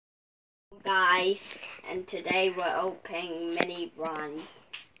guys, and today we're opening mini brand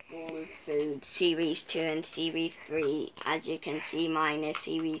World Food Series 2 and Series 3. As you can see, mine is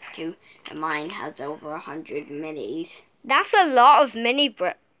Series 2 and mine has over 100 minis. That's a lot of mini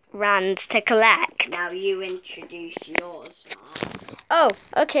brands to collect. Now you introduce yours, Max. Oh,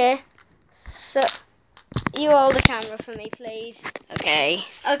 okay. So, you hold the camera for me, please. Okay.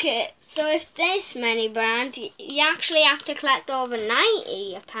 Okay, so if this many brands, you actually have to collect over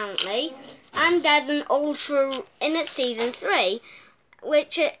 90, apparently. And there's an Ultra in its Season 3,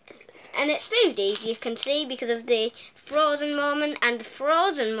 and it's foodies, you can see, because of the frozen moment. And the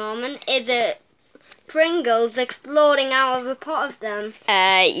frozen moment is a Pringles exploding out of a pot of them.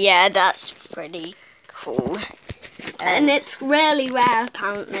 Yeah, that's pretty cool. And it's really rare,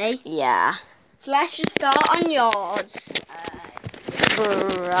 apparently. Yeah. So let's just start on yours.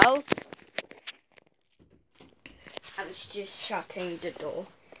 Bro. I was just shutting the door.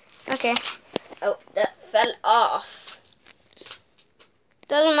 Okay. Oh, that fell off.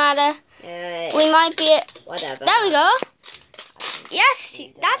 Doesn't matter. We might be Whatever. There we go. Yes,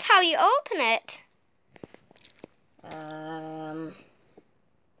 that's how you open it.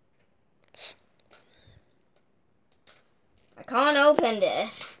 I can't open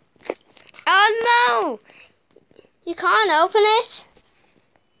this. Oh no! You can't open it?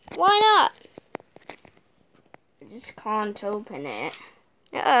 Why not? I just can't open it.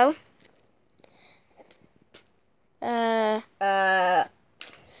 Uh-oh.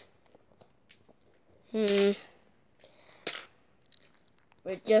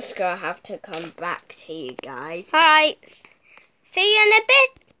 We're just gonna have to come back to you guys. Alright. See you in a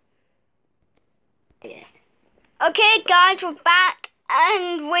bit. Yeah. Okay, guys, we're back.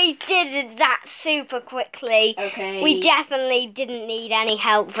 And we did that super quickly. Okay. We definitely didn't need any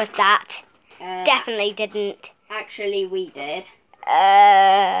help with that. Definitely didn't. Actually, we did.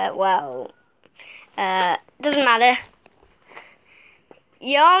 Doesn't matter.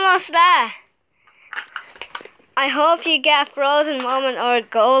 You're almost there. I hope you get a frozen moment or a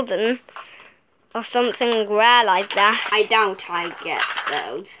golden or something rare like that. I doubt I get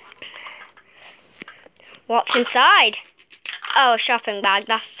those. What's inside? Oh, a shopping bag.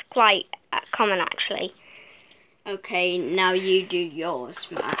 That's quite common, actually. Okay, now you do yours,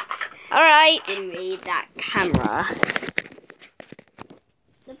 Max. All right. Give me that camera.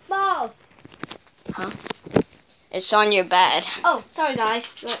 The ball. Huh? It's on your bed. Oh, sorry,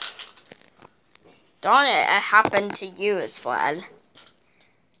 guys. Look. Darn it, it happened to you as well.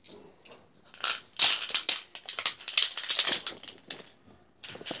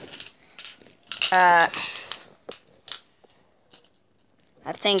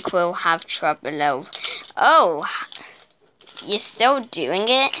 I think we'll have trouble. Oh, you're still doing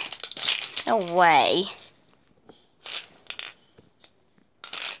it? No way.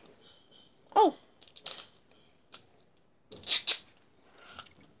 Oh.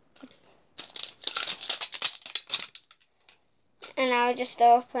 And now just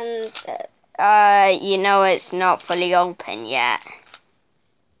open the... You know it's not fully open yet.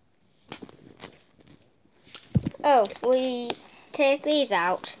 Oh, we take these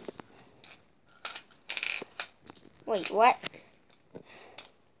out. Wait, what?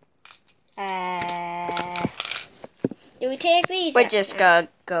 Do we take these We're out? just gonna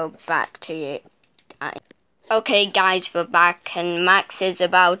go back to you. Okay, guys, we're back, and Max is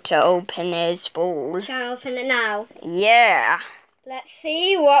about to open his ball. Shall I open it now? Yeah. Let's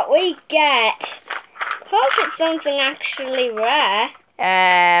see what we get. Hope it's something actually rare.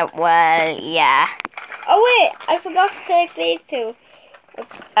 Well, yeah. Oh wait, I forgot to take these two.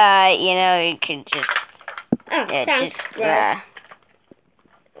 You know, you can just... Oh, Yeah, thanks, just... bro.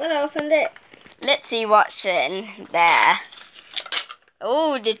 We opened it. Let's see what's in there.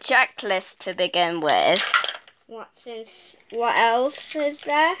 Oh, the checklist to begin with. What else is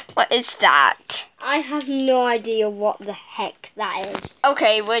there? What is that? I have no idea what the heck that is.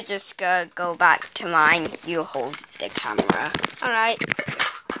 Okay, we're just gonna go back to mine. You hold the camera. Alright.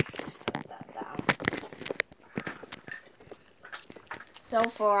 Put that down. So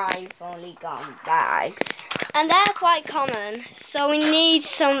far, I've only gotten bags. And they're quite common, so we need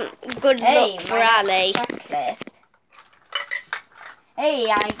some good luck for Ali. Checklist. Hey,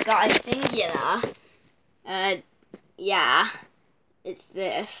 I got a singular. Yeah, it's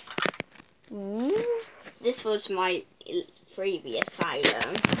this. This was my previous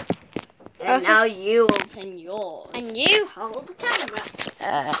item. And now you open yours. And you hold the camera.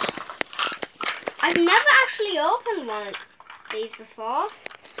 I've never actually opened one of these before.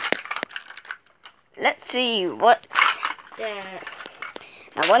 Let's see what's...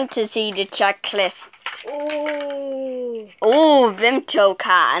 I want to see the checklist. Oh. Oh, Vimto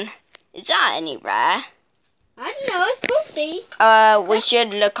can. Is that any rare? I don't know, it could be. We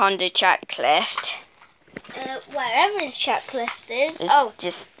should look on the checklist. Wherever the checklist is. It's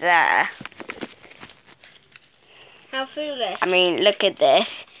just there. How foolish. I mean, look at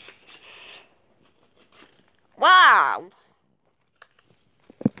this. Wow!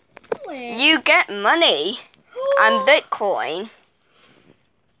 Where? You get money and Bitcoin.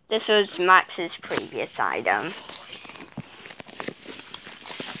 This was Max's previous item.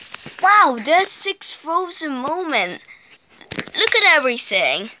 Wow, there's 6 frozen moments. Look at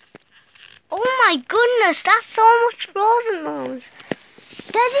everything. Oh my goodness, that's so much frozen moons.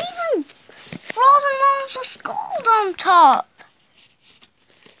 There's even frozen moons with gold on top.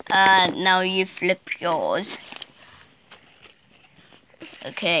 Now you flip yours.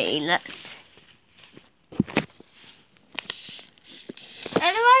 Okay, let's...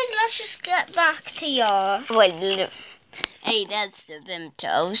 Anyways, let's just get back to your... Wait, look. Hey, that's the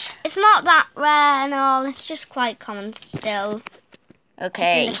Vimtos. It's not that rare and all, it's just quite common still. It's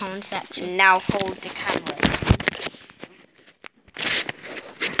Okay, in the common section. now hold the camera.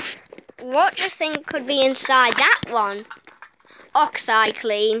 What do you think could be inside that one?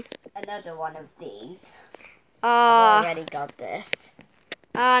 Oxyclean. Another one of these. Oh, I've already got this.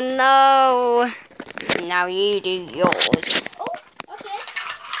 oh no. Now you do yours. Oh, okay.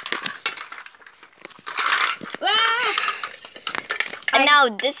 Ah! And now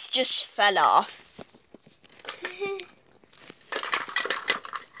this just fell off.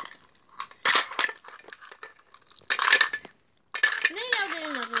 Maybe I'll do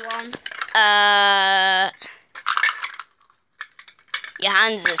another one. Your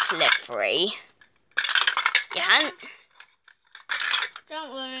hands are slippery. Your hand...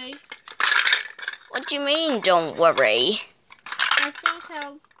 Don't worry. What do you mean, don't worry? I think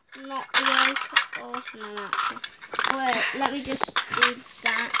I'll not be able to open them actually. Wait, let me just do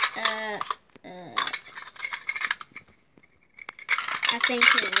that. I think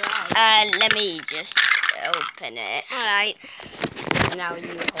you're right. Let me just open it. Alright. Now you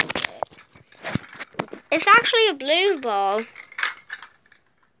hold it. It's actually a blue ball.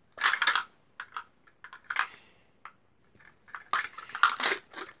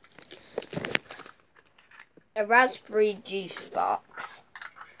 A raspberry juice box.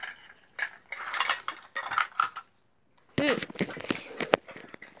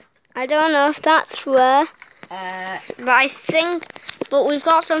 I don't know if that's rare, but I think. But we've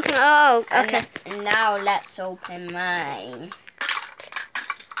got something. Oh, okay. And now let's open mine.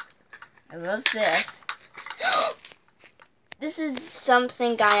 What's this? This is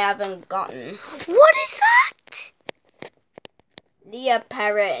something I haven't gotten. What is that? Leah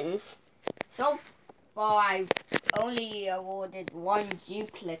Perrins. So far, I've only awarded 1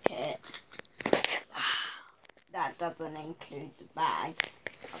 duplicate. That doesn't include the bags,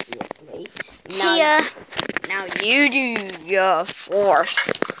 obviously. Now you do your 4th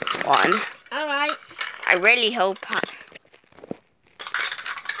one. Alright. I really hope...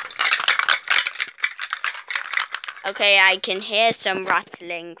 Okay, I can hear some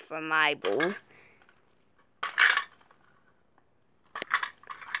rattling from my ball.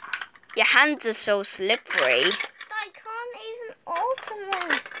 Your hands are so slippery. I can't even open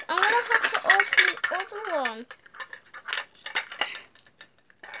one. I'm gonna have to open the other one.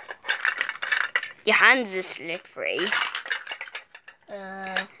 Your hands are slippery.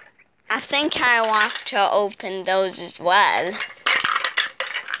 I think I will have to open those as well.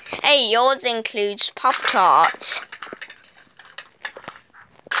 Hey, yours includes Pop-Tarts.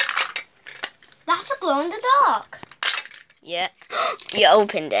 That's a glow in the dark. Yeah. You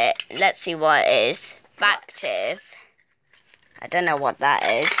opened it. Let's see what it is. Factive. I don't know what that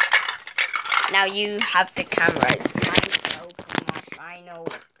is. Now you have the camera. It's time to open my final...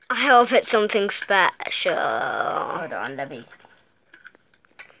 I hope it's something special. Hold on, let me...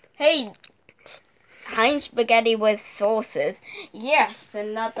 Hey! Heinz spaghetti with sauces. Yes,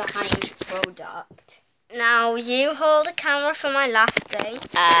 another Heinz product. Now you hold the camera for my last thing.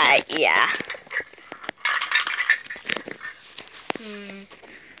 Yeah.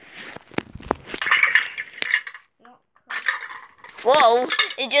 Whoa,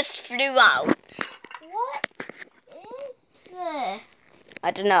 it just flew out. What is this?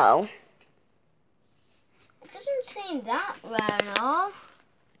 I don't know. It doesn't seem that rare at all.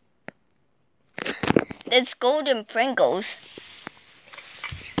 There's golden Pringles.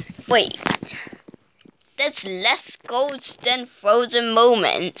 Wait. There's less golds than frozen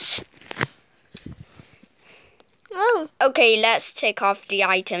moments. Oh. Okay, let's tick off the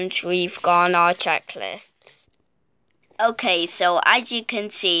items we've got on our checklists. Okay, so as you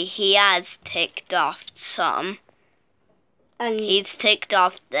can see, he has ticked off some. And He's ticked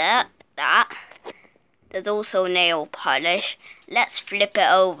off that. that. There's also nail polish. Let's flip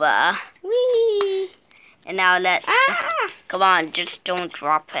it over. Whee! And now let's... Ah! Come on, just don't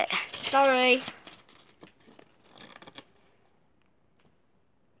drop it. Sorry.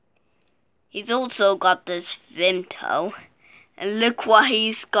 He's also got this Vimto. And look what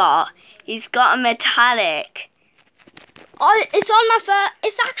he's got. He's got a metallic. Oh, it's on my phone.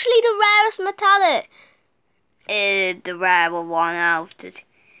 It's actually the rarest metallic. The rarer one out.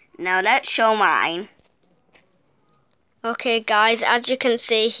 Now let's show mine. Okay, guys, as you can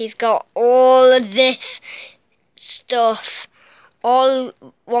see, he's got all of this stuff, all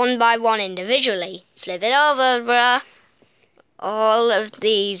one by one individually. Flip it over, bruh. All of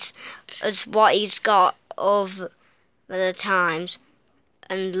these is what he's got of the times.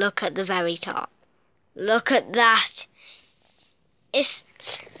 And look at the very top. Look at that.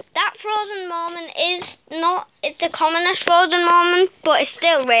 That frozen moment is not the commonest frozen moment, but it's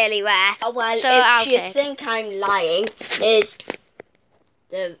still really rare. Oh, well, so if you think I'm lying, is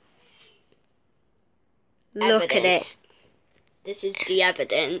the look at it. This is the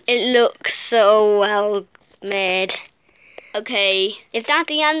evidence. It looks so well made. Okay. Is that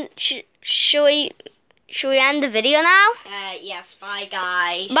the end? Should we end the video now? Yes. Bye,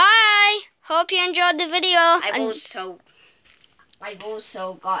 guys. Bye. Hope you enjoyed the video. I've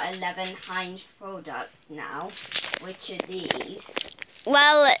also got 11 Heinz products now, which are these.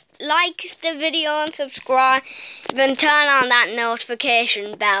 Well, like the video and subscribe and turn on that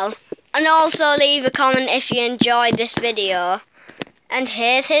notification bell. And also leave a comment if you enjoyed this video. And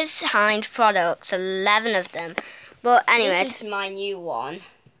here's his Heinz products, 11 of them. But anyways. This is my new one.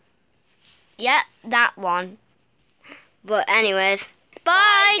 Yeah, that one. But anyways.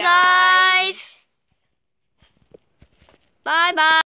 Bye guys. Bye bye.